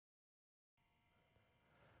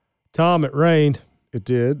Tom, it rained. It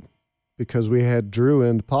did, because we had Drew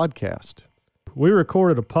and podcast. We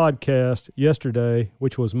recorded a podcast yesterday,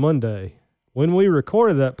 which was Monday. When we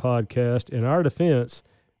recorded that podcast, in our defense,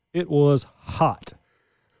 it was hot.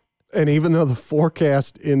 And even though the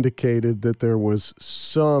forecast indicated that there was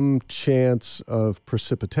some chance of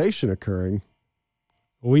precipitation occurring,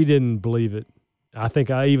 we didn't believe it. I think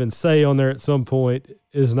I even say on there at some point,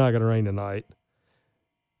 it's not going to rain tonight.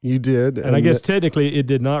 You did. And I guess technically it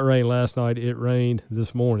did not rain last night. It rained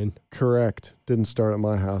this morning. Correct. Didn't start at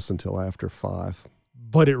my house until after 5.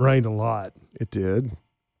 But it rained a lot. It did.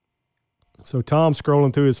 So Tom's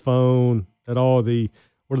scrolling through his phone at all the,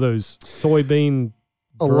 what are those, soybean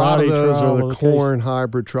A lot of those are the locations? corn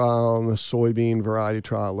hybrid trial and the soybean variety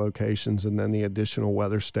trial locations, and then the additional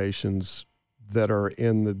weather stations that are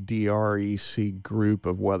in the DREC group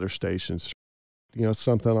of weather stations. You know,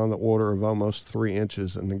 something on the order of almost 3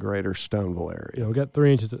 inches in the greater Stoneville area. Yeah, we got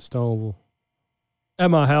 3 inches at Stoneville.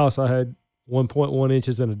 At my house, I had 1.1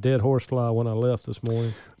 inches and a dead horsefly when I left this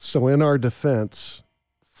morning. So in our defense,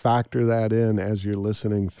 factor that in as you're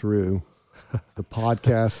listening through the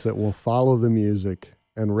podcast that will follow the music,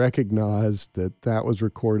 and recognize that that was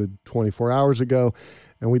recorded 24 hours ago,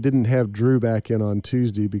 and we didn't have Drew back in on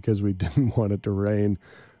Tuesday because we didn't want it to rain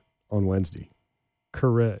on Wednesday.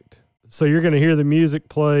 Correct. So you're going to hear the music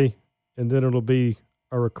play, and then it'll be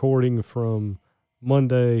a recording from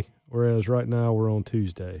Monday, whereas right now we're on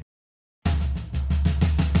Tuesday.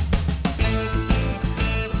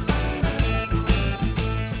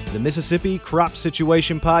 The Mississippi Crop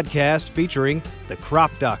Situation Podcast featuring the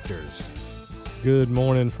Crop Doctors. Good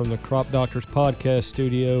morning from the Crop Doctors Podcast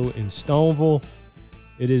studio in Stoneville.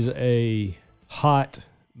 It is a hot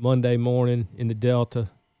Monday morning in the Delta.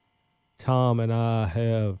 Tom and I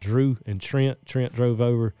have Drew and Trent. Trent drove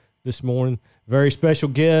over this morning. Very special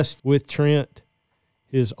guest with Trent.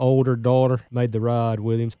 His older daughter made the ride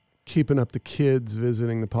with him. Keeping up the kids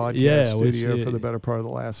visiting the podcast studio for the better part of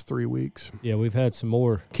the last 3 weeks. Yeah, we've had some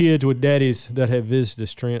more kids with daddies that have visited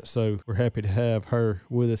us, Trent, so we're happy to have her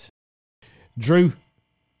with us. Drew,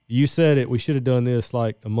 you said it. We should have done this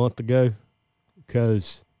like a month ago,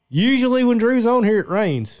 because usually when Drew's on here, it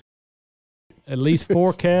rains. At least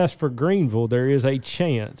forecast for Greenville, there is a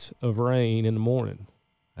chance of rain in the morning.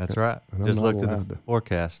 That's right. And Just looked at the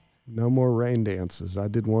forecast. No more rain dances. I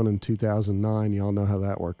did one in 2009. Y'all know how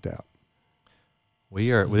that worked out.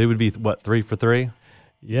 We would be, what, 3 for 3?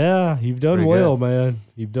 Yeah, you've done Pretty well, good. man.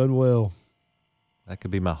 You've done well. That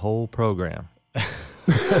could be my whole program.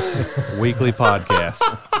 Weekly podcast.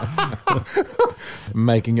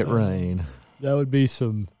 Making it rain. That would be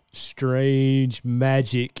some strange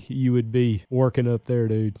magic you would be working up there,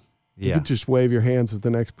 dude. You Yeah. could just wave your hands at the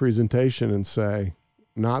next presentation and say,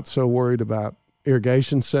 not so worried about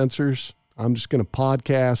irrigation sensors. I'm just going to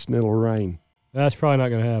podcast and it'll rain. That's probably not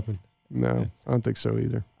going to happen. No, I don't think so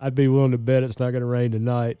either. I'd be willing to bet it's not going to rain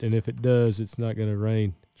tonight, and if it does, it's not going to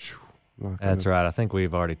rain. That's right. I think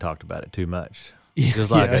we've already talked about it too much.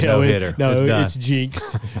 Just like a no-hitter. No, it's done. It's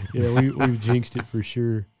jinxed. Yeah, we've jinxed it for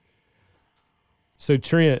sure. So,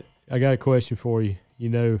 Trent, I got a question for you. You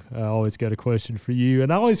know, I always got a question for you,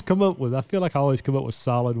 and I feel like I always come up with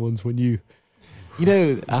solid ones when you. You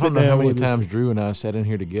know, I don't know how many with us. times Drew and I sat in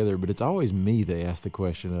here together, but it's always me they ask the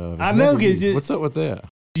question of. It's I know, never you. 'cause What's up with that?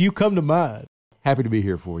 You come to mind. Happy to be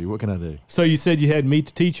here for you. What can I do? So you said you had Meet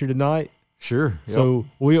the Teacher tonight. Sure. Yep. So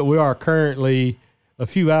we are currently a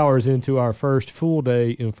few hours into our first full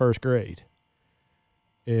day in first grade,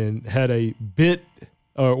 and had I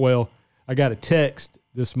got a text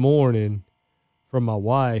this morning from my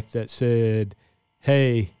wife that said,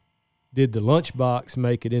 "Hey, did the lunchbox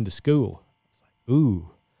make it into school?" Ooh,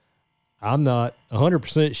 I'm not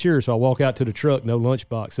 100% sure, so I walk out to the truck, no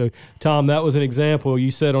lunchbox. So, Tom, that was an example.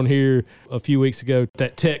 You said on here a few weeks ago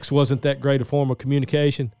that text wasn't that great a form of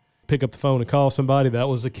communication. Pick up the phone and call somebody. That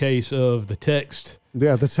was a case of the text.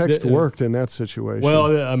 Yeah, the text worked in that situation.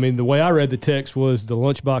 Well, I mean, the way I read the text was the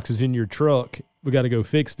lunchbox is in your truck. We got to go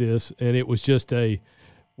fix this. And it was just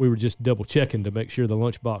we were just double checking to make sure the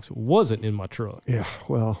lunchbox wasn't in my truck. Yeah,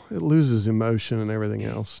 well, it loses emotion and everything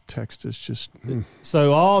else. Text is just...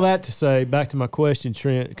 So all that to say, back to my question,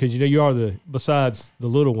 Trent, because, you know, you are besides the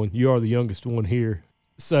little one, you are the youngest one here.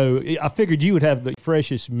 So I figured you would have the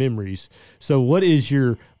freshest memories. So what is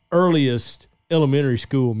your earliest elementary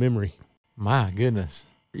school memory? My goodness.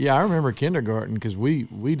 Yeah, I remember kindergarten because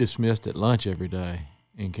we dismissed at lunch every day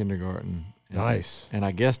in kindergarten. Nice. And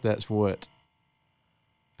I guess that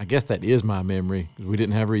is my memory, because we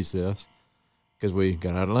didn't have recess because we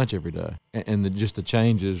got out of lunch every day. And just the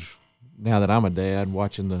changes now that I'm a dad,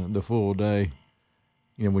 watching the full day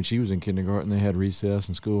when she was in kindergarten, they had recess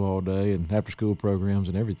and school all day and after school programs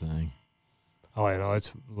and everything. Oh, I know.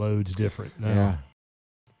 It's loads different now. Yeah.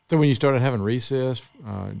 So when you started having recess,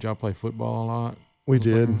 did y'all play football a lot? We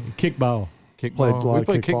did. Kickball. Kickball. Played a lot We of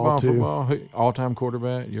played kickball, kickball, too. football. All-time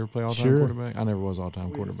quarterback. You ever play all-time Sure. quarterback? I never was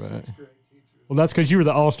all-time quarterback. Well, that's because you were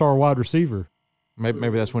the all-star wide receiver.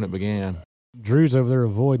 Maybe that's when it began. Drew's over there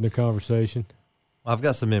avoiding the conversation. I've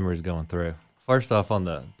got some memories going through. First off,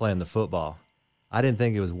 on playing the football, I didn't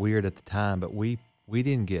think it was weird at the time, but we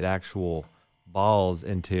didn't get actual balls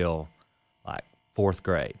until like 4th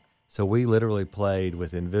grade. So we literally played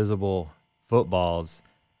with invisible footballs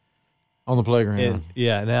On the playground.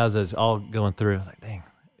 And as it's all going through, I was like, dang.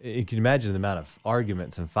 You can imagine the amount of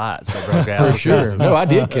arguments and fights that broke out. For sure. No, I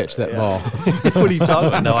did catch that ball. What are you talking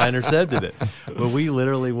about? No, I intercepted it. But we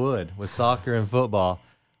literally would, with soccer and football,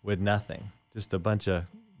 with nothing. Just a bunch of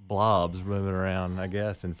blobs moving around, I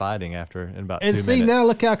guess, and fighting in about 2 minutes. And see, now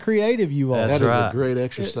look how creative you are. That's That is right. a great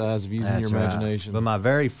exercise of using your That's right. imagination. But my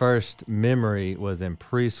very first memory was in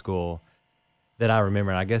preschool that I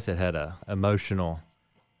remember, and I guess it had a emotional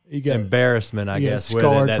You got embarrassment, I you got guess, with it.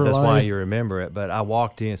 scarred That's for why life. you remember it. But I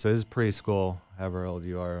walked in, so this is preschool, however old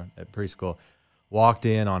you are at preschool, walked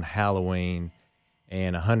in on Halloween,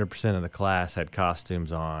 and 100% of the class had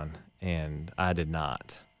costumes on, and I did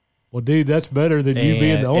not. Well, dude, that's better than you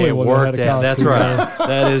being And the only it one that had worked a out. That's costume right. on.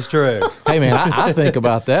 That is true. Hey, man, I think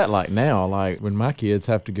about that like now. Like when my kids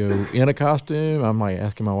have to go in a costume, I'm like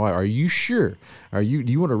asking my wife, are you sure? Do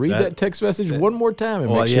you want to read that text message one more time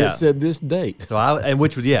and make sure it said this date? So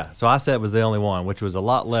I said it was the only one, which was a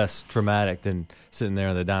lot less traumatic than sitting there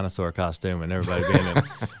in the dinosaur costume and everybody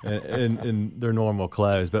being in their normal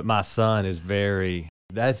clothes. But my son is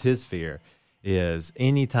that's his fear, is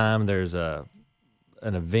anytime there's an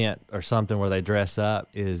event or something where they dress up,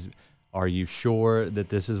 are you sure that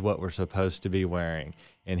this is what we're supposed to be wearing?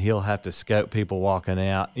 And he'll have to scope people walking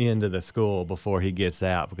out into the school before he gets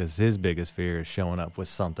out, because his biggest fear is showing up with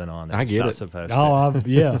something on that he's not supposed to.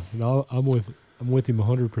 I'm with him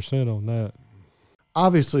 100% on that.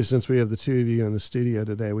 Obviously, since we have the two of you in the studio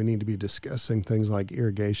today, we need to be discussing things like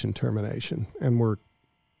irrigation termination. And we're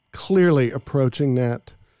clearly approaching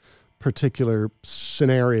that particular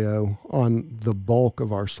scenario on the bulk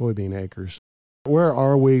of our soybean acres. Where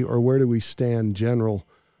are we, or where do we stand general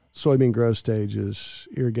soybean growth stages,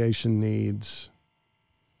 irrigation needs?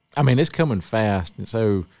 I mean, it's coming fast. And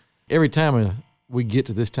so every time we get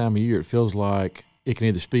to this time of year, it feels like it can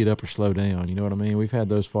either speed up or slow down. You know what I mean? We've had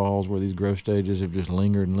those falls where these growth stages have just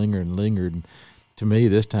lingered and lingered and lingered. And to me,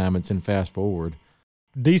 this time it's in fast forward.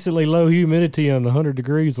 Decently low humidity on 100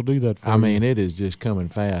 degrees will do that for you. I mean, it is just coming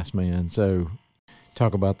fast, man. So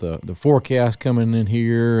talk about the forecast coming in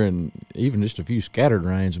here, and even just a few scattered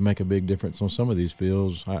rains would make a big difference on some of these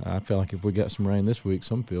fields. I feel like if we got some rain this week,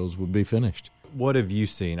 some fields would be finished. What have you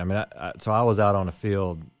seen? I mean, I was out on a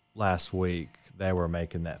field last week. They were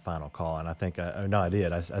making that final call, and I think I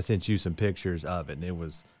did. I sent you some pictures of it, and it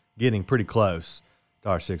was getting pretty close to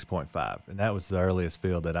our 6.5, and that was the earliest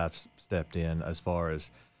field that I've stepped in as far as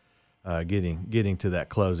getting to that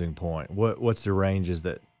closing point. What's the ranges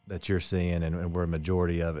that you're seeing, and where a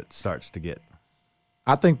majority of it starts to get?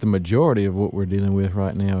 I think the majority of what we're dealing with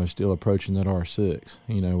right now is still approaching that R6.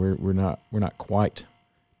 You know, we're not quite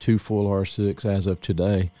to full R6 as of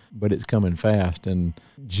today, but it's coming fast. And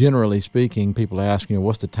generally speaking, people ask,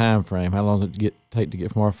 what's the time frame? How long does it take to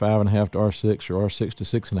get from R5.5 to R6 or R6 to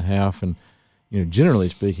 6.5? And generally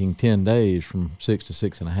speaking, 10 days from 6 to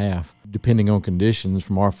 6.5, depending on conditions.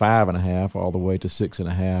 From R5.5 all the way to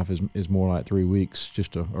 6.5 is more like 3 weeks.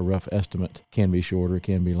 Just a rough estimate. Can be shorter,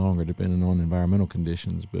 can be longer, depending on environmental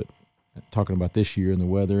conditions. But talking about this year and the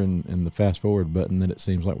weather and the fast forward button that it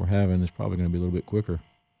seems like we're having is probably going to be a little bit quicker.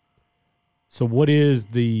 So what is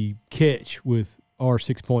the catch with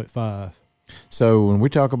R6.5? So when we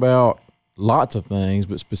talk about lots of things,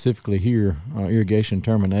 but specifically here, irrigation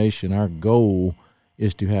termination, our goal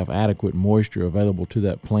is to have adequate moisture available to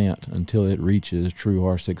that plant until it reaches true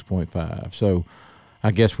R6.5. So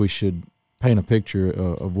I guess we should paint a picture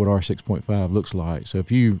of what R6.5 looks like. So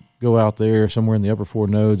if you go out there somewhere in the upper 4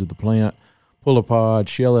 nodes of the plant, pull a pod,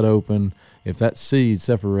 shell it open, if that seed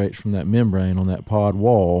separates from that membrane on that pod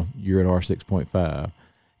wall, you're at R6.5.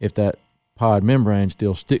 If that pod membrane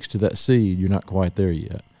still sticks to that seed, you're not quite there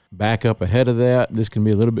yet. Back up ahead of that, this can be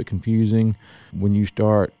a little bit confusing. When you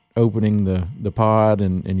start opening the pod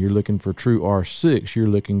and you're looking for true R6, you're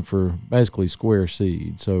looking for basically square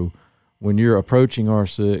seed. So when you're approaching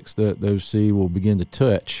R6, those seed will begin to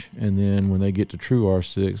touch, and then when they get to true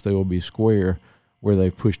R6, they will be square where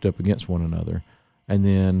they've pushed up against one another. And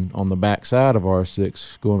then on the back side of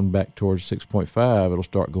R6, going back towards 6.5, it'll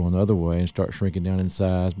start going the other way and start shrinking down in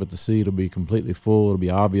size. But the seed will be completely full. It'll be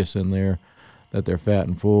obvious in there that they're fat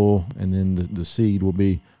and full. And then the seed will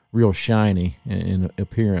be real shiny in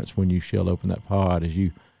appearance when you shell open that pod as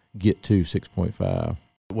you get to 6.5.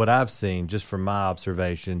 What I've seen just from my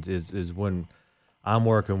observations is when I'm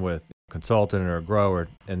working with a consultant or a grower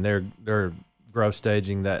and they're growth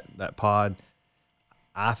staging that pod,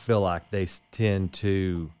 I feel like they tend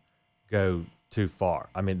to go too far.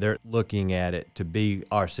 I mean, they're looking at it to be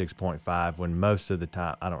R6.5 when most of the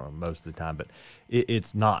time, I don't know most of the time, but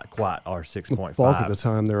it's not quite R6.5. The bulk of the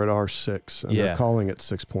time they're at R6 and they're calling it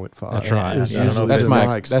 6.5. That's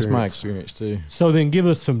right. That's my experience too. So then give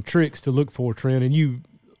us some tricks to look for, Trent. And you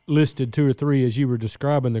listed 2 or 3 as you were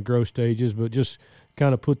describing the growth stages, but just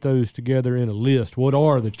kind of put those together in a list. What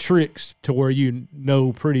are the tricks to where you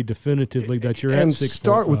know pretty definitively that you're at 6.5? And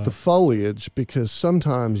start with the foliage, because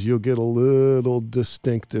sometimes you'll get a little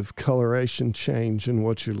distinctive coloration change in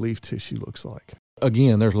what your leaf tissue looks like.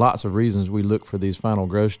 Again, there's lots of reasons we look for these final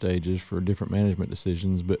growth stages for different management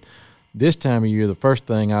decisions, but this time of year, the first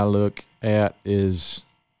thing I look at is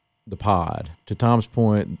the pod. To Tom's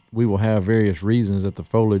point, we will have various reasons that the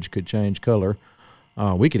foliage could change color.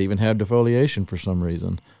 We could even have defoliation for some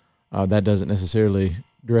reason. That doesn't necessarily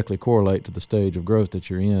directly correlate to the stage of growth that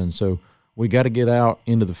you're in. So we got to get out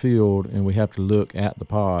into the field and we have to look at the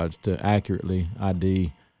pods to accurately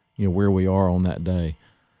ID, where we are on that day.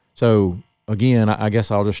 So again, I guess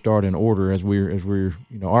I'll just start in order as we're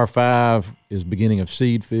R5 is beginning of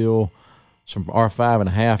seed fill. From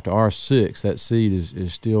R5.5 to R6, that seed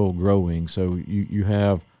is still growing. So you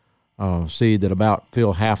have seed that about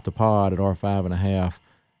fill half the pod at R5.5,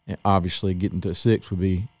 and obviously getting to 6 would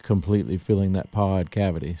be completely filling that pod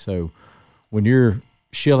cavity. So when you're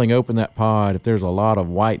shelling open that pod, if there's a lot of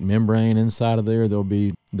white membrane inside of there, there'll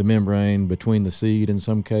be the membrane between the seed in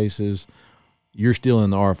some cases. You're still in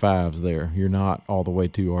the R5s there. You're not all the way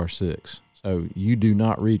to R6. So you do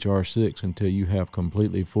not reach R6 until you have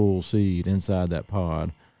completely full seed inside that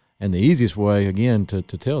pod. And the easiest way, again, to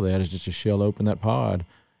tell that is just to shell open that pod,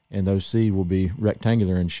 and those seed will be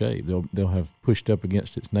rectangular in shape. They'll have pushed up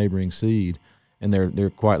against its neighboring seed, and there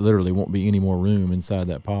quite literally won't be any more room inside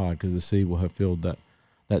that pod because the seed will have filled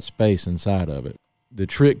that space inside of it. The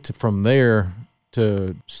trick from there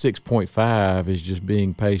to 6.5 is just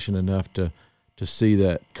being patient enough to see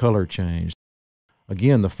that color change.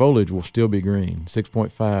 Again, the foliage will still be green.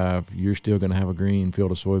 6.5, you're still going to have a green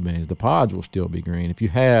field of soybeans. The pods will still be green. If you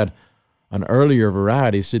had an earlier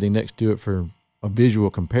variety sitting next to it for a visual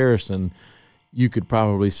comparison, you could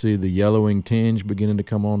probably see the yellowing tinge beginning to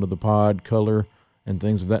come onto the pod color and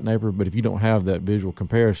things of that nature. But if you don't have that visual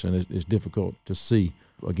comparison, it's difficult to see.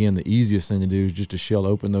 Again, the easiest thing to do is just to shell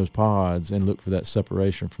open those pods and look for that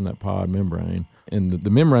separation from that pod membrane. And the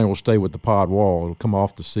membrane will stay with the pod wall. It'll come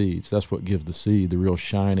off the seeds. That's what gives the seed the real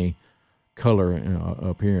shiny color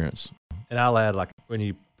appearance. And I'll add, like when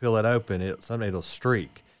you peel it open, it'll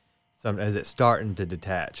streak as it's starting to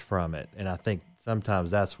detach from it. And I think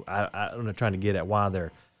sometimes that's I'm not trying to get at why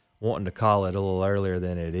they're wanting to call it a little earlier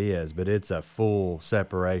than it is, but it's a full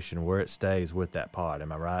separation where it stays with that pod.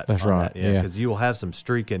 Am I right? That's right. Yeah, because you will have some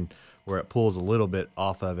streaking where it pulls a little bit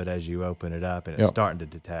off of it as you open it up, and it's starting to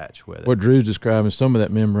detach with it. What Drew's describing, some of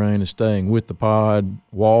that membrane is staying with the pod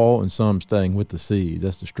wall and some staying with the seeds.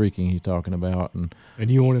 That's the streaking he's talking about. And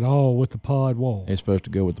you want it all with the pod wall. It's supposed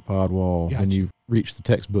to go with the pod wall when you reach the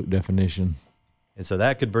textbook definition. And so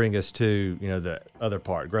that could bring us to, the other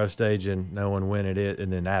part, growth staging, knowing when it is,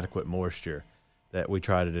 and then adequate moisture that we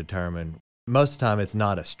try to determine. Most of the time it's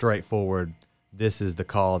not a straightforward, this is the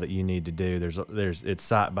call that you need to do. It's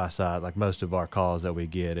side by side, like most of our calls that we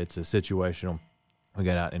get. It's a situational. We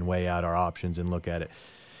get out and weigh out our options and look at it.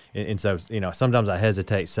 And so, sometimes I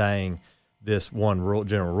hesitate saying this one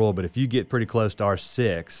general rule, but if you get pretty close to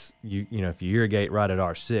R6, if you irrigate right at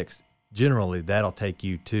R6, generally that'll take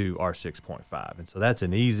you to R6.5. And so that's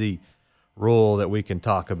an easy rule that we can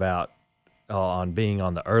talk about on being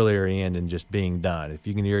on the earlier end and just being done. If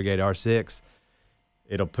you can irrigate R6,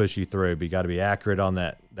 it'll push you through, but you got to be accurate on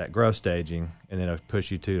that growth staging, and then it'll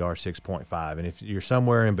push you to R6.5. And if you're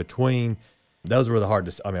somewhere in between, those were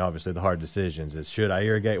obviously the hard decisions is, should I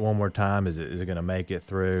irrigate one more time? Is it going to make it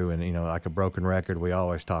through? And, like a broken record, we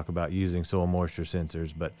always talk about using soil moisture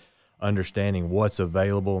sensors, but understanding what's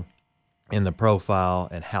available in the profile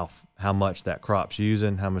and how much that crop's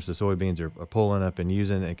using, how much the soybeans are pulling up and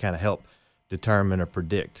using, and kind of help determine or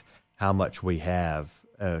predict how much we have,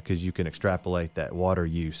 because you can extrapolate that water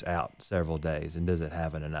use out several days, and does it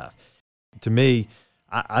have enough? To me,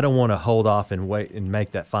 I don't want to hold off and wait and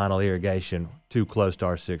make that final irrigation too close to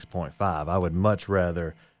our 6.5. I would much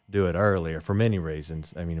rather do it earlier for many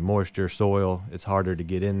reasons. I mean, moisture, soil, it's harder to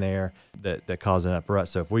get in there that causes an uprut.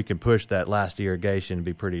 So if we can push that last irrigation to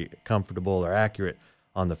be pretty comfortable or accurate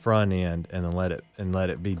on the front end and then let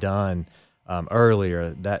it be done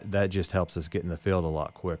earlier, that just helps us get in the field a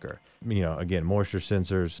lot quicker. You know, again, moisture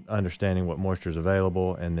sensors, understanding what moisture is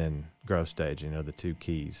available, and then growth stage, the two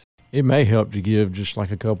keys. It may help to give just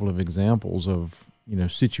like a couple of examples of,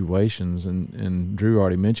 situations, and Drew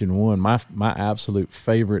already mentioned one. My absolute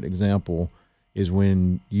favorite example is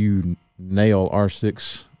when you nail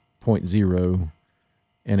R6.0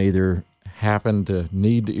 and either happen to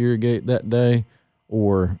need to irrigate that day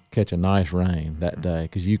or catch a nice rain that day,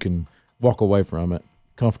 because you can walk away from it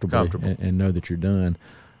comfortably. And know that you're done.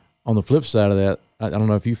 On the flip side of that, I don't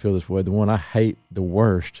know if you feel this way, the one I hate the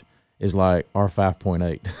worst is like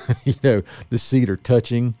R5.8. The seed are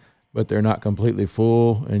touching, but they're not completely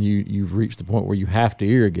full, and you've reached the point where you have to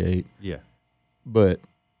irrigate. Yeah. But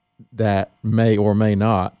that may or may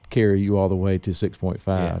not carry you all the way to 6.5.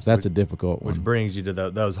 Yeah, That's a difficult one. Which brings you to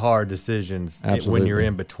those hard decisions. Absolutely. When you're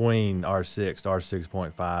in between R6 to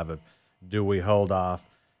R6.5 of, do we hold off?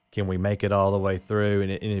 Can we make it all the way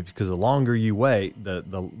through? Because the longer you wait, the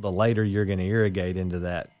later you're going to irrigate into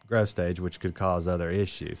that growth stage, which could cause other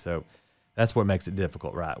issues. So that's what makes it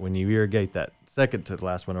difficult, right? When you irrigate that second to the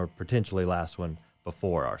last one or potentially last one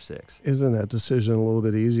before R6. Isn't that decision a little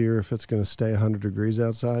bit easier if it's going to stay 100 degrees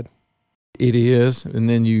outside? It is, and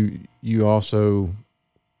then you also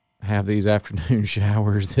have these afternoon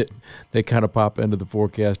showers that kind of pop into the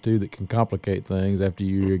forecast too, that can complicate things after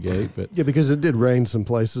you irrigate. But yeah, because it did rain some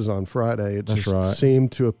places on Friday. It just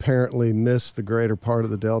seemed to apparently miss the greater part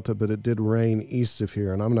of the Delta, but it did rain east of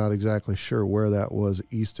here, and I'm not exactly sure where that was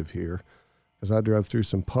east of here, because I drove through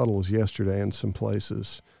some puddles yesterday in some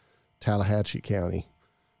places. Tallahatchie County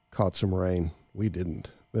caught some rain. We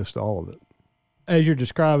didn't. Missed all of it. As you're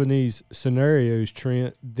describing these scenarios,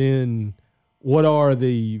 Trent, then what are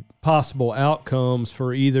the possible outcomes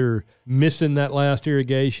for either missing that last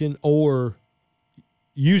irrigation or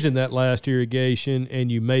using that last irrigation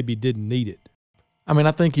and you maybe didn't need it? I mean,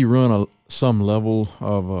 I think you run some level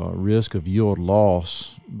of risk of yield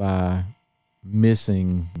loss by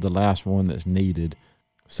missing the last one that's needed.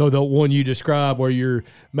 So the one you described where you're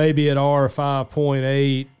maybe at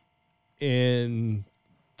R5.8 and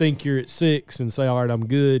think you're at 6 and say, all right, I'm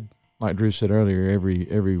good. Like Drew said earlier,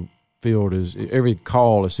 every field every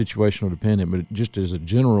call is situational dependent, but just as a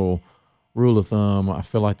general rule of thumb, I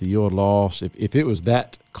feel like the yield loss, if it was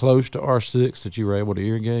that close to R6 that you were able to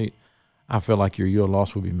irrigate, I feel like your yield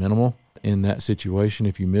loss would be minimal in that situation.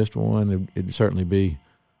 If you missed one, it'd certainly be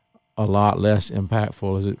a lot less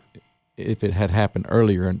impactful as if it had happened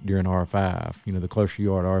earlier during R5. The closer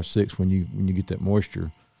you are to R6 when you get that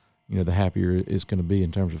moisture, the happier it's going to be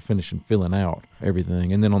in terms of filling out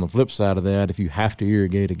everything. And then on the flip side of that, if you have to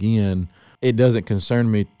irrigate again, it doesn't concern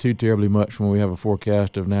me too terribly much when we have a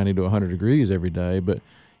forecast of 90 to 100 degrees every day. But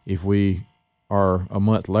if we are a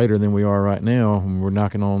month later than we are right now, and we're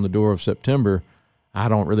knocking on the door of September, I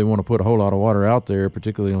don't really want to put a whole lot of water out there,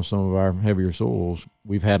 particularly on some of our heavier soils.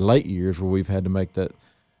 We've had late years where we've had to make that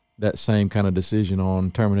same kind of decision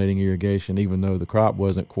on terminating irrigation, even though the crop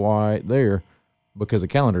wasn't quite there, because of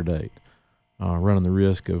calendar date, running the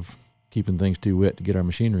risk of keeping things too wet to get our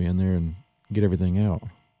machinery in there and get everything out.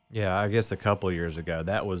 Yeah, I guess a couple of years ago,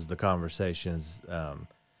 that was the conversations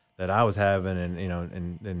that I was having,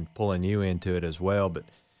 and pulling you into it as well. But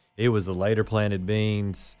it was the later planted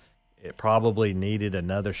beans. It probably needed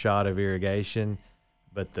another shot of irrigation,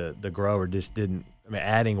 but the grower just didn't. I mean,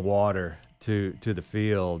 adding water to the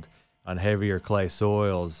field on heavier clay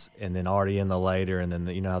soils, and then already in the later, and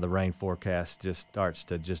then how the rain forecast just starts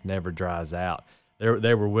to just never dries out.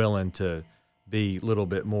 They were willing to be a little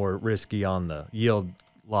bit more risky on the yield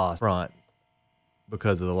loss front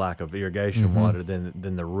because of the lack of irrigation water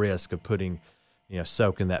than the risk of putting,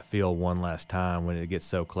 soaking that field one last time when it gets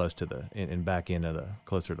so close to and back into the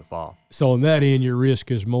closer to fall. So on that end, your risk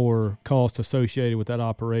is more cost associated with that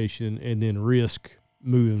operation, and then risk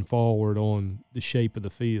moving forward on the shape of the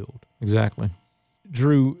field. Exactly.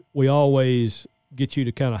 Drew, we always get you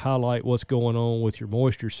to kind of highlight what's going on with your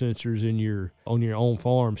moisture sensors on your own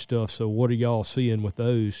farm stuff. So what are y'all seeing with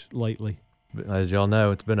those lately? As y'all know,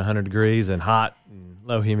 it's been 100 degrees and hot and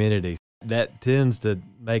low humidity. That tends to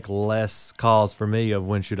make less calls for me of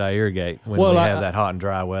when should I irrigate when we have that hot and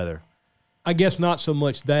dry weather. I guess not so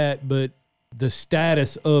much that, but the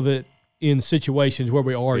status of it in situations where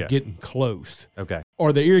we are Yeah. getting close? Okay.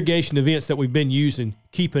 Are the irrigation events that we've been using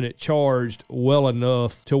keeping it charged well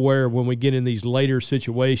enough to where when we get in these later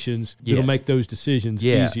situations, it'll Yes. make those decisions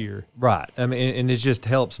Yeah. easier? Right. I mean, and it just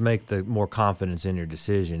helps make the more confidence in your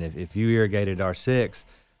decision. If you irrigated R6,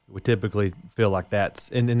 we typically feel like that's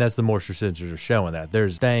the moisture sensors are showing that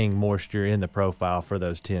there's staying moisture in the profile for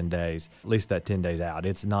those 10 days, at least that 10 days out.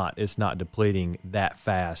 It's not depleting that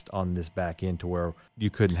fast on this back end to where you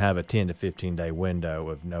couldn't have a 10 to 15 day window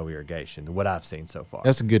of no irrigation, what I've seen so far.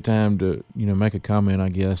 That's a good time to, make a comment, I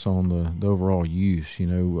guess, on the overall use.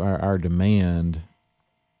 Our demand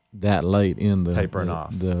that late in the Tapering off.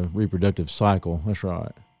 the reproductive cycle. That's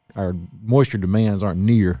right. Our moisture demands aren't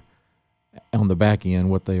near on the back end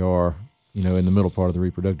what they are, in the middle part of the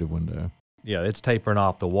reproductive window. Yeah, it's tapering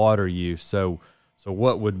off the water use. So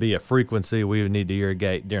what would be a frequency we would need to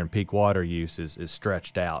irrigate during peak water use is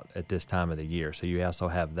stretched out at this time of the year. So you also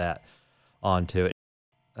have that onto it.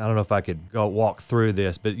 I don't know if I could go walk through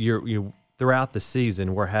this, but you throughout the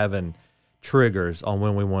season we're having triggers on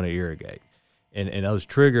when we want to irrigate. And those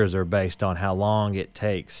triggers are based on how long it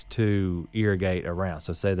takes to irrigate around.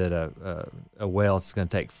 So say that a well is going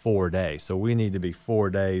to take 4 days. So we need to be 4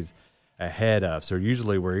 days ahead of. So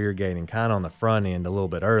usually we're irrigating kind of on the front end a little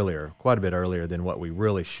bit earlier, quite a bit earlier than what we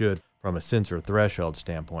really should from a sensor threshold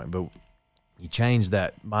standpoint. But you change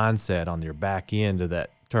that mindset on your back end of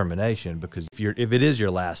that termination, because if it is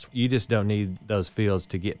your last, you just don't need those fields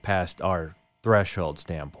to get past our threshold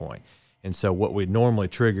standpoint. And so what we normally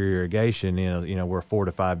trigger irrigation in, we're 4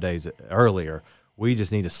 to 5 days earlier. We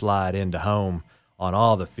just need to slide into home on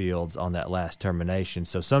all the fields on that last termination.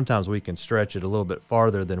 So sometimes we can stretch it a little bit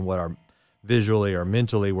farther than what our visually or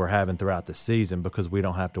mentally we're having throughout the season, because we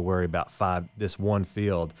don't have to worry about this one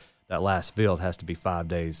field. That last field has to be 5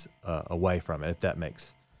 days away from it, if that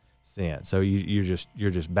makes sense. So you're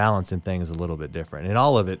just balancing things a little bit different. And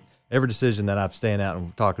all of it, every decision that I've staying out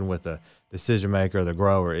and talking with the decision maker or the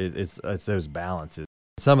grower, it's those balances.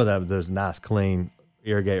 Some of that, there's nice, clean,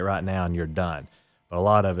 irrigate right now and you're done. But a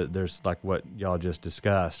lot of it, there's like what y'all just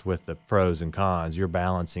discussed with the pros and cons. You're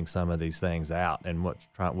balancing some of these things out and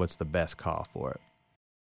what's the best call for it.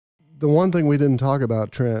 The one thing we didn't talk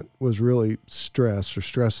about, Trent, was really stress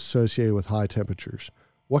associated with high temperatures.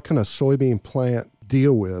 What can a soybean plant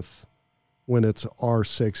deal with when it's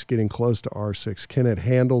R6, getting close to R6? Can it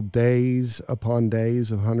handle days upon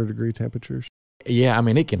days of 100-degree temperatures? Yeah, I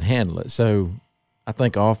mean, it can handle it. So I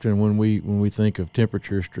think often when we think of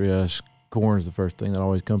temperature stress, corn is the first thing that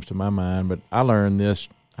always comes to my mind. But I learned this,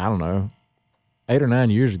 8 or 9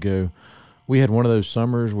 years ago. We had one of those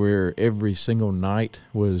summers where every single night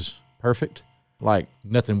was perfect, like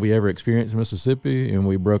nothing we ever experienced in Mississippi, and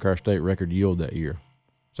we broke our state record yield that year.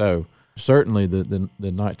 So certainly the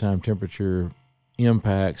nighttime temperature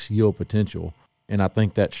impacts yield potential. And I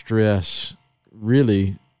think that stress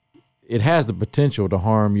really, it has the potential to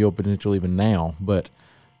harm yield potential even now. But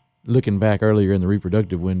looking back earlier in the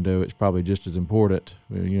reproductive window, it's probably just as important,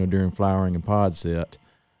 during flowering and pod set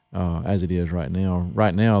as it is right now.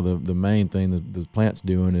 Right now, the main thing the plant's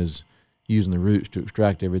doing is using the roots to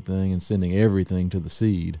extract everything and sending everything to the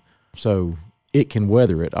seed. So it can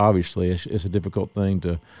weather it. Obviously, it's a difficult thing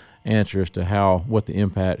to answer as to what the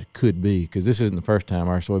impact could be, because this isn't the first time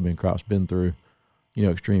our soybean crop's been through,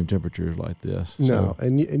 extreme temperatures like this. No, so,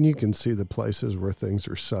 and you can see the places where things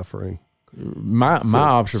are suffering. My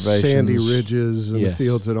observations, sandy ridges and yes. the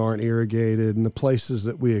fields that aren't irrigated, and the places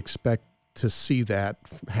that we expect to see that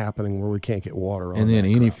happening where we can't get water on. And then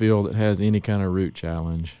any crop. field that has any kind of root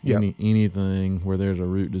challenge, Yep. anything where there's a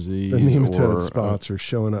root disease, The nematode or spots are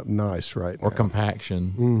showing up nice right now. or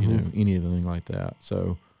compaction, Mhm. anything like that.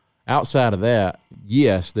 So outside of that,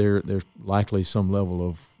 yes, there's likely some level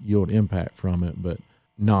of yield impact from it, but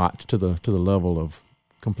not to the level of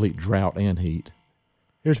complete drought and heat.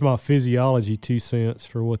 Here's my physiology 2 cents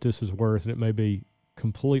for what this is worth, and it may be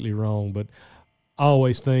completely wrong, but I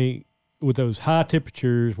always think with those high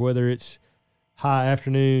temperatures, whether it's high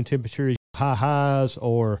afternoon temperatures, high highs,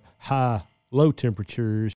 or high low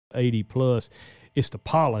temperatures, 80 plus, it's the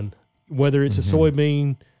pollen. Whether it's a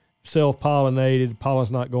soybean self-pollinated,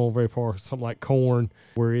 pollen's not going very far, something like corn,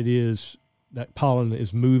 where it is, that pollen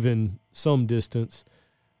is moving some distance.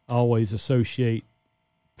 I always associate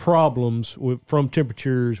problems from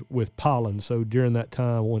temperatures with pollen. So during that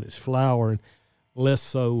time when it's flowering, less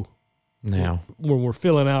so Now, when we're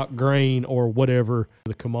filling out grain or whatever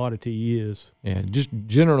the commodity is. yeah, just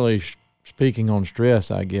generally speaking on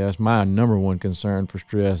stress, I guess my number one concern for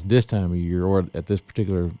stress this time of year or at this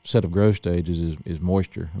particular set of growth stages is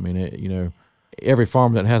moisture. I mean, every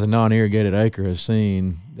farmer that has a non-irrigated acre has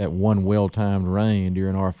seen that one well-timed rain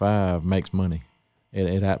during R5 makes money.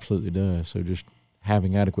 It absolutely does. So just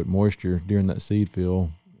having adequate moisture during that seed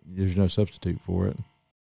fill, there's no substitute for it.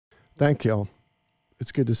 Thank y'all.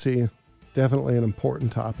 It's good to see you. Definitely an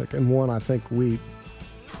important topic, and one I think we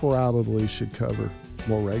probably should cover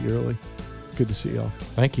more regularly. It's good to see y'all.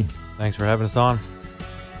 Thank you. Thanks for having us on.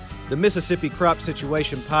 The Mississippi Crop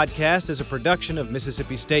Situation Podcast is a production of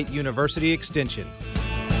Mississippi State University Extension.